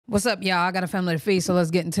What's up, y'all? I got a family to feed, so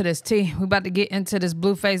let's get into this tea. We about to get into this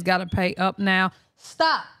Blueface gotta pay up now.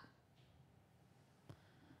 Stop.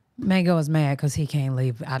 Mango is mad because he can't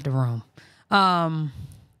leave out the room.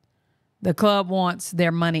 The club wants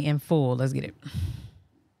their money in full. Let's get it.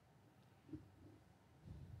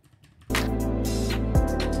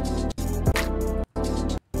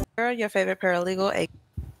 Girl, your favorite paralegal.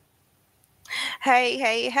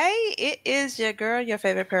 Hey, it is your girl, your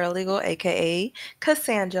favorite paralegal, aka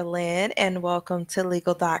Cassandra Lynn, and welcome to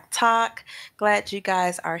Legal Doc Talk. Glad you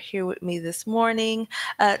guys are here with me this morning.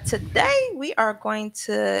 Today we are going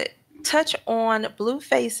to touch on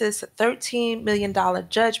Blueface's $13 million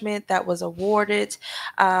judgment that was awarded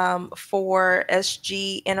for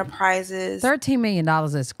SG Enterprises. $13 million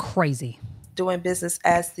is crazy. Doing business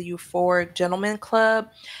as the Euphoric Gentleman Club.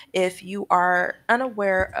 If you are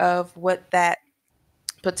unaware of what that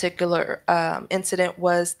particular incident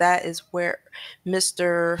was, that is where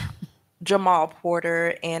Mr. Jamal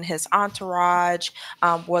Porter and his entourage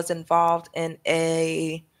was involved in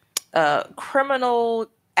a criminal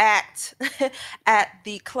act at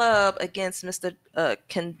the club against Mr.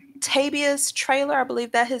 Contabious Trailer, I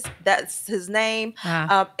believe that's his name,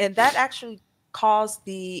 and that actually caused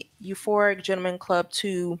the Euphoric Gentleman Club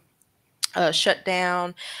to shut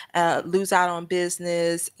down, lose out on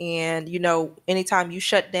business. And, you know, anytime you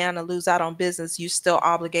shut down and lose out on business, you're still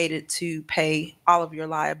obligated to pay all of your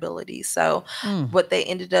liabilities. So what they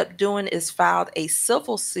ended up doing is filed a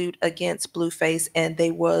civil suit against Blueface, and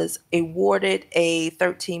they was awarded a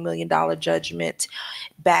 $13 million judgment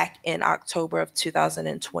back in October of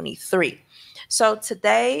 2023. So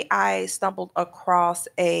today I stumbled across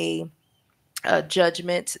a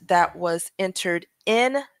judgment that was entered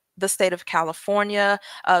in the state of California.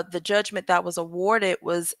 The judgment that was awarded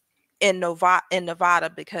was in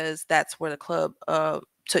Nevada, because that's where the club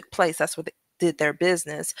took place. That's where they did their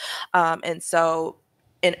business. And so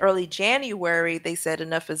in early January, they said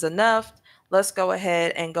enough is enough. Let's go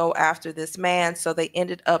ahead and go after this man. So they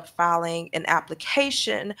ended up filing an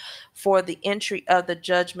application for the entry of the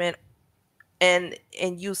judgment. And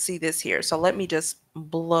you see this here. So let me just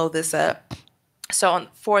blow this up. So on the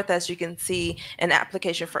 4th, as you can see, an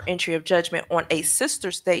application for entry of judgment on a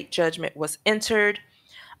sister state judgment was entered.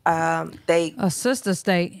 A sister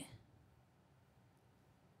state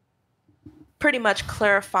pretty much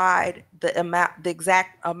clarified the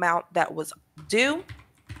exact amount that was due.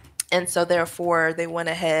 And so therefore they went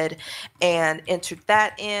ahead and entered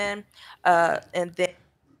that in. And then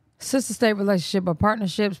sister state relationship are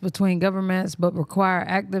partnerships between governments, but require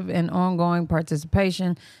active and ongoing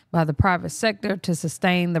participation by the private sector to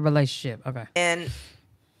sustain the relationship. Okay. And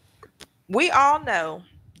we all know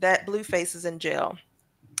that Blueface is in jail,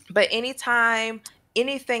 but anytime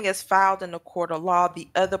anything is filed in a court of law, the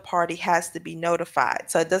other party has to be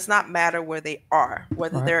notified. So it does not matter where they are,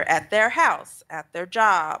 whether they're at their house, at their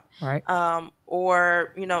job,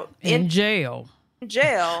 or, you know, in jail. You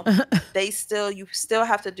still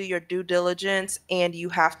have to do your due diligence, and you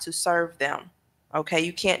have to serve them. Okay,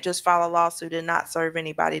 you can't just file a lawsuit and not serve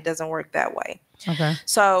anybody. It doesn't work that way. Okay.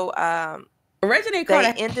 So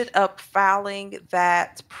they ended up filing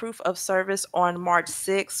that proof of service on March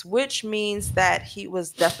 6th, which means that he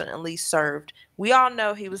was definitely served. We all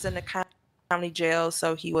know he was in the county jail,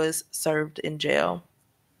 so he was served in jail.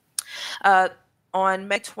 On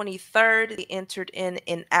May 23rd, they entered in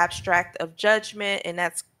an abstract of judgment, and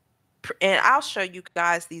I'll show you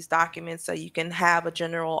guys these documents so you can have a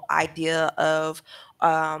general idea of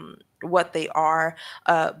what they are.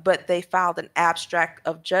 But they filed an abstract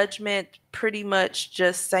of judgment, pretty much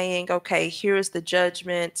just saying, okay, here's the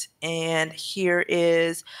judgment, and here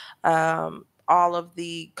is all of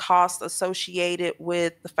the costs associated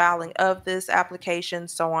with the filing of this application,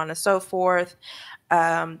 so on and so forth.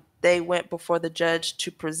 They went before the judge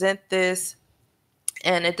to present this,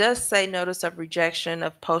 and it does say notice of rejection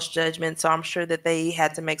of post-judgment, so I'm sure that they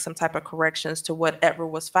had to make some type of corrections to whatever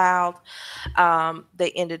was filed.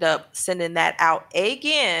 They ended up sending that out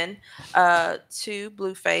again to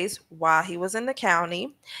Blueface while he was in the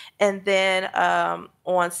county. And then on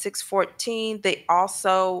 6/14, they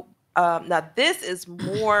also, now this is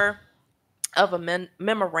more of a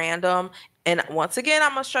memorandum. And once again,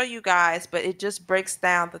 I'm going to show you guys, but it just breaks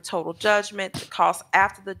down the total judgment, the cost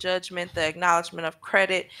after the judgment, the acknowledgement of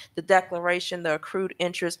credit, the declaration, the accrued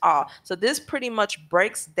interest, all. So this pretty much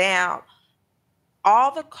breaks down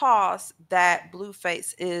all the costs that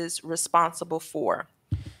Blueface is responsible for.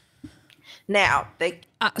 Now,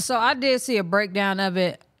 so I did see a breakdown of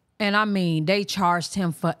it, and I mean, they charged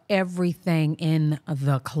him for everything in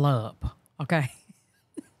the club, okay?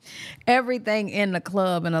 Everything in the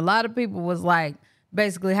club. And a lot of people was like,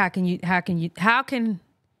 basically, how can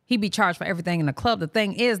he be charged for everything in the club? The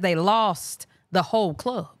thing is, they lost the whole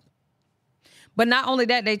club. But not only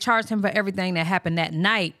that, they charged him for everything that happened that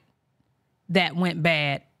night that went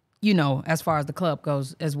bad, as far as the club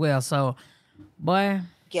goes as well. So, boy.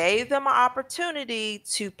 Gave them an opportunity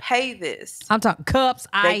to pay this. I'm talking cups,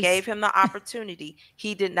 ice. They gave him the opportunity.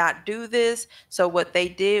 He did not do this. So what they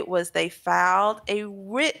did was they filed a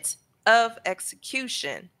writ of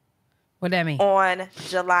execution. What that mean? On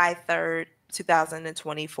July 3rd,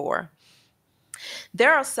 2024.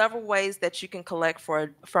 There are several ways that you can collect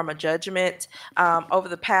from a judgment. Over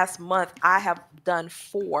the past month, I have done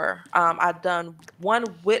 4. I've done one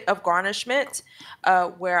writ of garnishment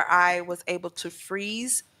where I was able to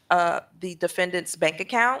freeze the defendant's bank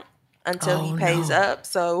account until he pays up.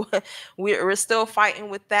 So we're still fighting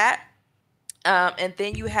with that. And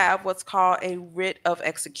then you have what's called a writ of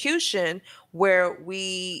execution, where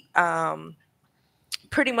we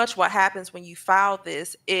pretty much what happens when you file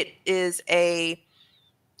this, it is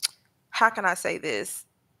how can I say this?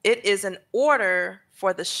 It is an order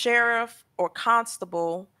for the sheriff or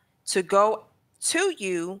constable to go to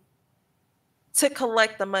you to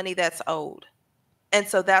collect the money that's owed. And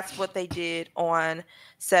so that's what they did on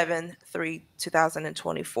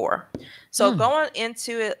 7/3/2024. So going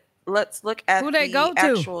into it, let's look at the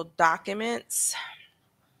actual documents.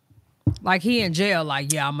 Like he in jail,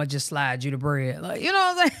 like, yeah, I'm going to just slide you the bread. Like, you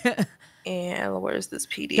know what I'm saying? And where's this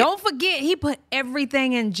PDF? Don't forget, he put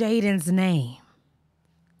everything in Jaden's name.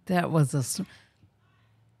 That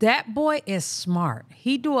boy is smart.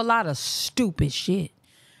 He do a lot of stupid shit.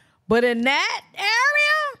 But in that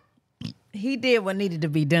area, he did what needed to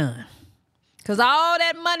be done. Because all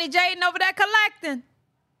that money Jaden over there collecting,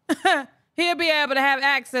 he'll be able to have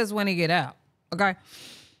access when he get out. Okay?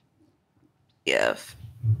 Yeah.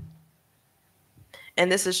 And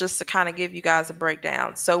this is just to kind of give you guys a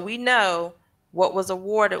breakdown. So we know what was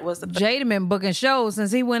awarded was the Jaden been booking shows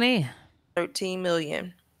since he went in. $13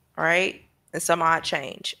 million, right? And some odd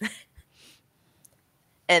change.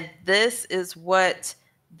 And this is what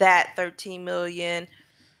that $13 million.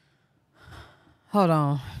 Hold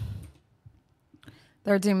on.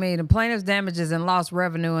 $13 million. The plaintiff's damages and lost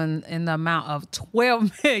revenue in the amount of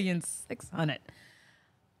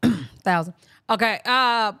 $12,600,000. Okay.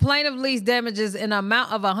 Plaintiff lease damages in the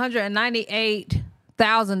amount of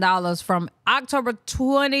 $198,000 from October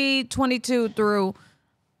 2022 through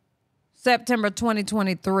September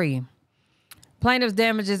 2023. Plaintiff's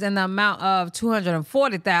damages in the amount of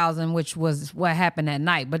 $240,000, which was what happened that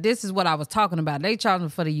night. But this is what I was talking about. They charged me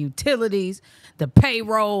for the utilities, the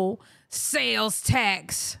payroll, sales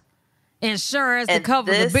tax, insurance to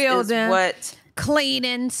cover the building,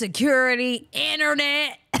 cleaning, security,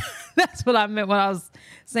 internet. That's what I meant when I was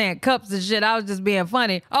saying cups and shit. I was just being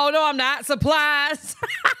funny. Oh, no, I'm not. Supplies.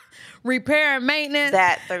 Repair and maintenance.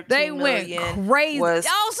 That $13 they million went crazy.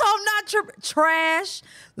 Also, not trash,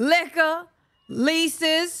 liquor,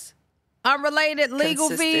 leases, unrelated legal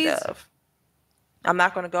fees. I'm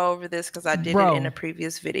not going to go over this because I did it in a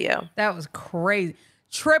previous video. That was crazy.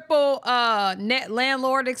 Triple net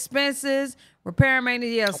landlord expenses, repair and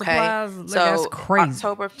maintenance, supplies. So that's crazy.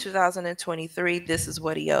 October of 2023, this is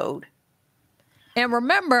what he owed. And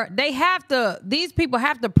remember, these people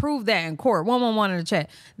have to prove that in court. 111 in the chat.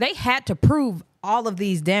 They had to prove all of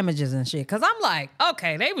these damages and shit. Because I'm like,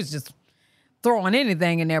 okay, they was just throwing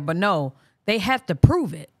anything in there. But no, they have to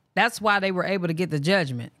prove it. That's why they were able to get the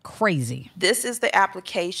judgment. Crazy. This is the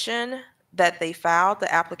application that they filed,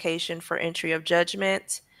 the application for entry of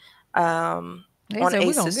judgment on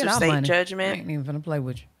a sister state judgment. I ain't even finna play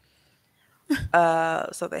with you.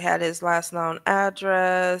 So they had his last known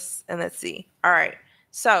address, and let's see. All right.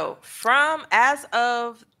 So as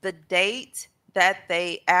of the date that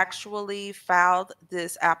they actually filed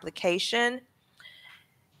this application,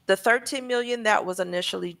 the $13 million that was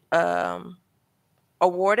initially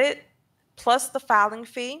awarded, plus the filing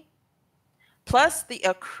fee, plus the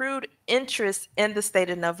accrued interest in the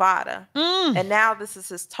state of Nevada. And now this is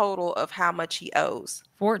his total of how much he owes.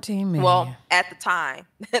 $14 million. Well, at the time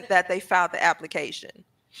that they filed the application.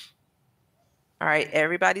 All right,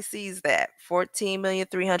 everybody sees that.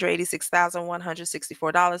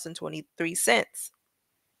 $14,386,164.23.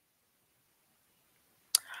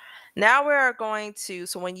 Now we are going to,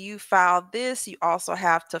 so when you file this, you also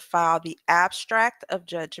have to file the abstract of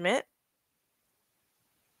judgment.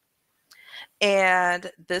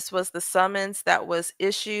 And this was the summons that was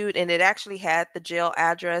issued, and it actually had the jail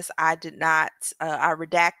address. I did not, I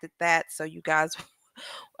redacted that. So you guys,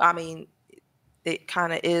 I mean, it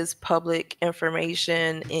kind of is public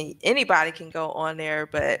information and anybody can go on there,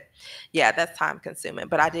 but yeah, that's time consuming.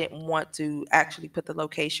 But I didn't want to actually put the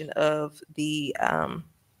location of the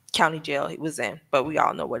county jail he was in, but we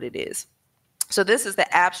all know what it is. So this is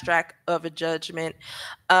the abstract of a judgment.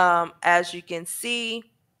 As you can see,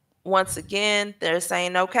 once again, they're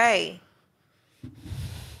saying, okay,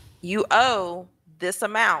 you owe this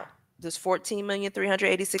amount, this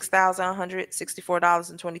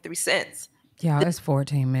 $14,386,164.23. Yeah, it's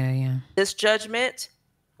 14 million. This judgment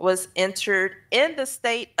was entered in the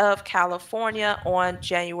state of California on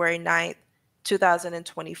January 9th,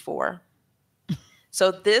 2024.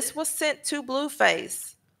 So this was sent to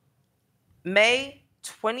Blueface May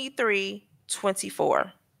 23,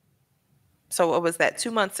 24. So what was that?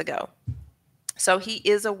 2 months ago. So he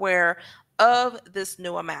is aware of this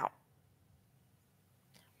new amount.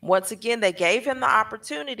 Once again, they gave him the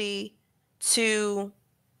opportunity to,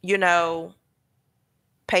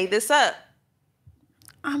 pay this up.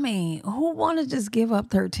 I mean, who want to just give up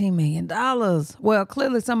 $13 million? Well,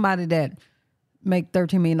 clearly somebody that make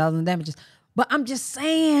 $13 million in damages. But I'm just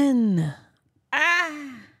saying.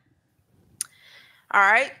 All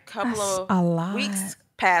right, couple of weeks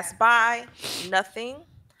passed by, nothing.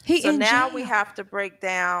 So now we have to break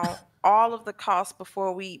down all of the costs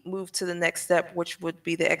before we move to the next step, which would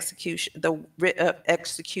be the execution, the writ of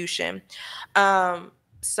execution.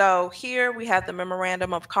 So here we have the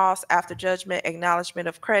memorandum of costs after judgment, acknowledgement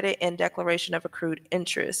of credit, and declaration of accrued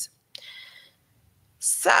interest.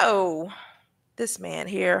 So this man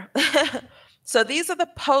here. So these are the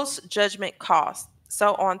post-judgment costs.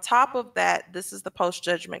 So on top of that, this is the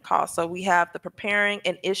post-judgment cost. So we have the preparing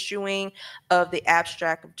and issuing of the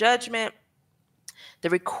abstract of judgment,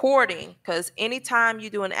 the recording, because anytime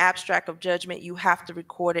you do an abstract of judgment, you have to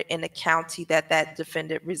record it in the county that that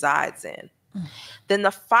defendant resides in. Then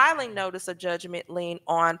the filing notice of judgment lien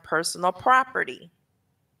on personal property.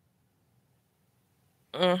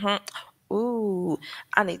 Ooh,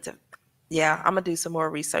 I'm going to do some more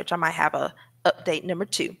research. I might have a update number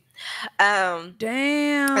 2. Damn.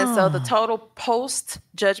 And so the total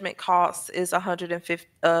post-judgment cost is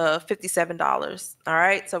 $157. All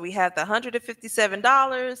right. So we have the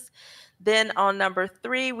 $157. Then on number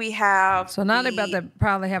 3, we have. So now they about to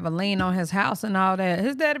probably have a lien on his house and all that.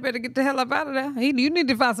 His daddy better get the hell up out of there. You need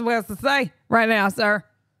to find somewhere else to stay right now, sir.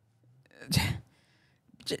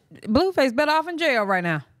 Blueface better off in jail right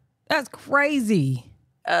now. That's crazy.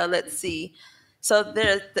 Let's see. So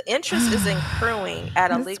the interest is accruing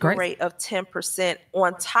at a legal rate of 10%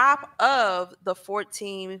 on top of the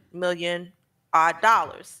 $14 million odd,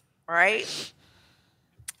 right?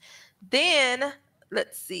 Then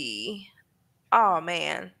let's see. Oh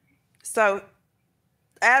man. So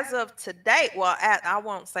as of today, I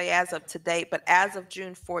won't say as of today, but as of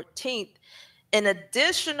June 14th, an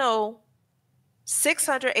additional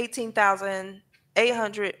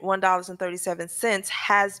 $618,801.37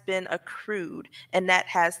 has been accrued, and that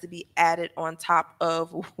has to be added on top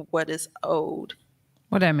of what is owed.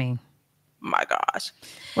 What that mean? My gosh.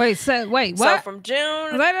 Wait, what? So from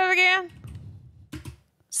June. Say that again.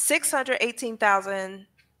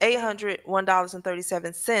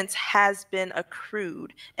 $618,801.37 has been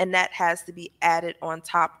accrued, and that has to be added on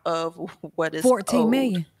top of what is 14 owed.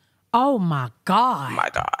 million. Oh my God. My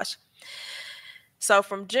gosh. So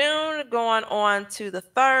from June going on to the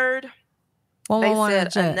 3rd, they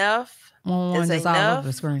said enough is enough. All over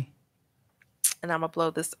the screen. And I'm going to blow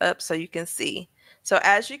this up so you can see. So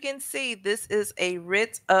as you can see, this is a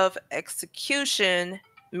writ of execution,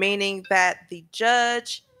 meaning that the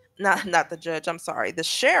judge, not the judge, I'm sorry, the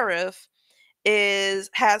sheriff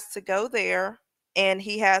has to go there and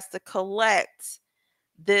he has to collect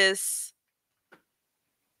this.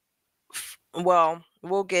 Well,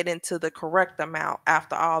 we'll get into the correct amount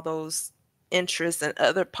after all those interests and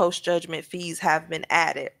other post-judgment fees have been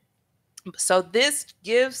added. So this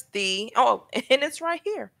gives and it's right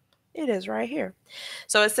here. It is right here.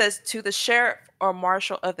 So it says, to the sheriff or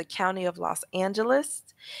marshal of the county of Los Angeles,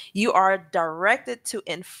 you are directed to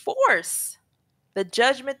enforce the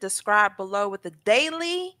judgment described below with the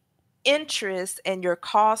daily interest and your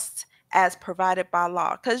costs as provided by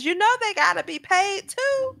law. Because they got to be paid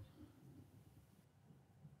too.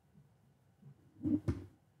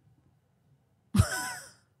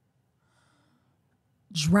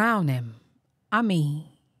 Drown him. I mean,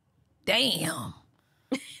 damn.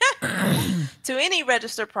 To any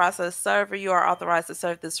registered process server, you are authorized to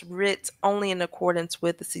serve this writ only in accordance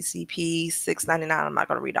with the CCP 699. I'm not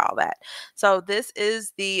going to read all that. So this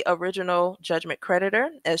is the original judgment creditor,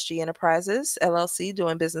 SG Enterprises, LLC,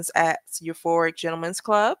 doing business at Euphoric Gentlemen's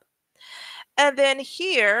Club. And then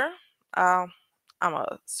here, I'm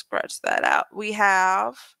gonna scratch that out. We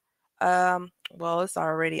have, well, it's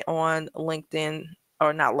already on LinkedIn,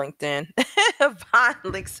 or not LinkedIn, Vine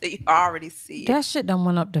link, so you already see it. That shit done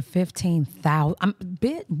went up to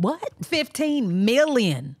 15,000. What? 15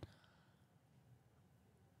 million.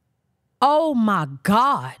 Oh my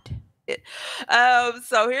God.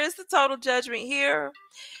 So here's the total judgment here.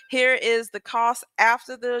 Here is the cost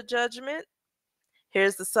after the judgment.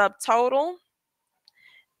 Here's the subtotal.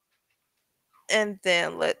 And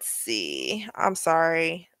then let's see. I'm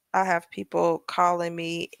sorry. I have people calling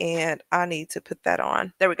me and I need to put that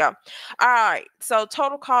on. There we go. All right. So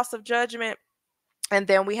total cost of judgment. And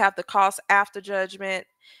then we have the cost after judgment.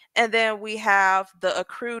 And then we have the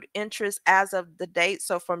accrued interest as of the date.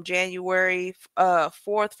 So from January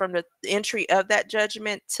 4th, from the entry of that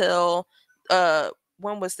judgment till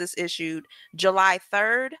when was this issued? July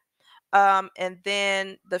 3rd. And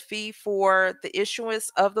then the fee for the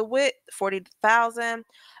issuance of the WIT, 40,000.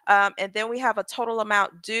 And then we have a total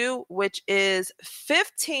amount due, which is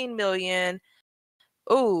 15 million.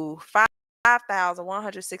 Ooh,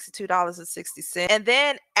 $5,162.60. And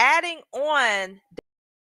then adding on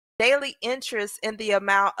daily interest in the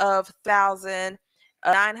amount of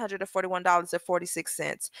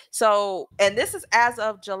 $941.46. So, and this is as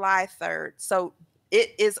of July 3rd. So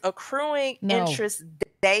it is accruing interest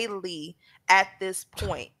daily at this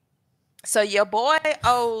point. So your boy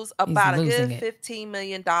owes about a good $15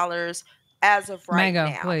 million as of right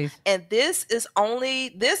now. Please. And this is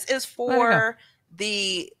for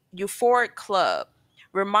the Euphoric Club.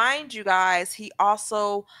 Remind you guys, he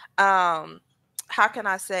also, how can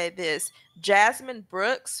I say this? Jasmine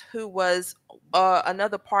Brooks, who was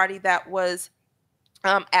another party that was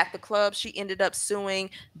at the club, she ended up suing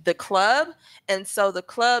the club. And so the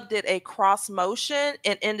club did a cross motion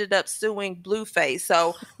and ended up suing Blueface.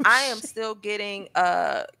 So I am still getting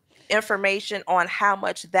information on how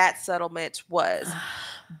much that settlement was.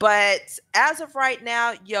 But as of right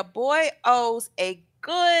now, your boy owes a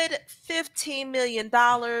good $15 million.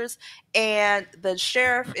 And the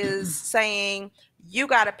sheriff is saying, you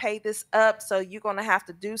got to pay this up. So you're going to have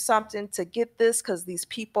to do something to get this because these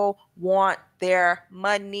people want their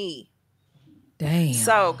money. Damn.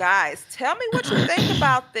 So, guys, tell me what you think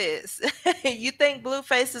about this. You think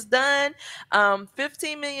Blueface is done?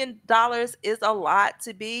 $15 million is a lot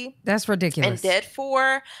to be. That's ridiculous. And debt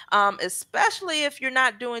for, especially if you're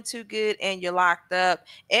not doing too good and you're locked up,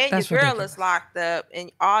 and your girl is locked up,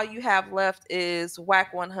 and all you have left is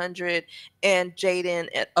Whack 100 and Jaden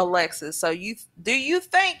and Alexis. So, do you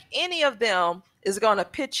think any of them is going to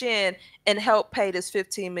pitch in and help pay this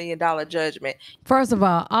 $15 million judgment? First of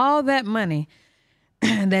all that money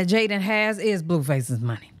that Jaden has is Blueface's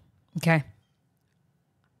money. Okay.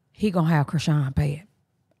 He gonna have Krishan pay it.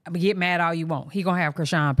 Get mad all you want. He gonna have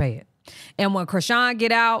Krishan pay it. And when Krishan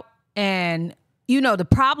get out, and the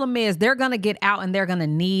problem is they're gonna get out and they're gonna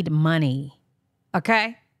need money.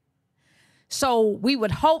 Okay. So we would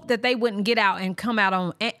hope that they wouldn't get out and come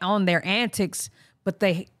out on their antics, but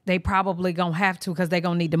they probably gonna have to because they're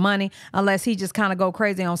gonna need the money, unless he just kind of go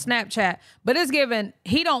crazy on Snapchat. But it's given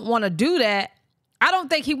he don't want to do that. I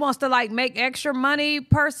don't think he wants to make extra money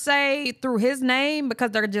per se through his name,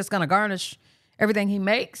 because they're just going to garnish everything he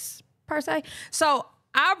makes per se. So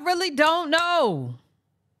I really don't know.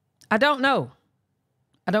 I don't know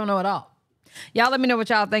at all. Y'all let me know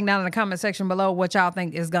what y'all think down in the comment section below, what y'all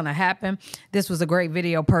think is going to happen. This was a great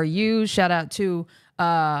video per you. Shout out to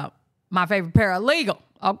my favorite paralegal.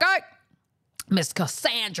 Okay. Miss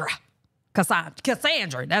Cassandra.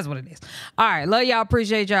 Cassandra. That's what it is. All right. Love y'all.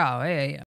 Appreciate y'all. Yeah.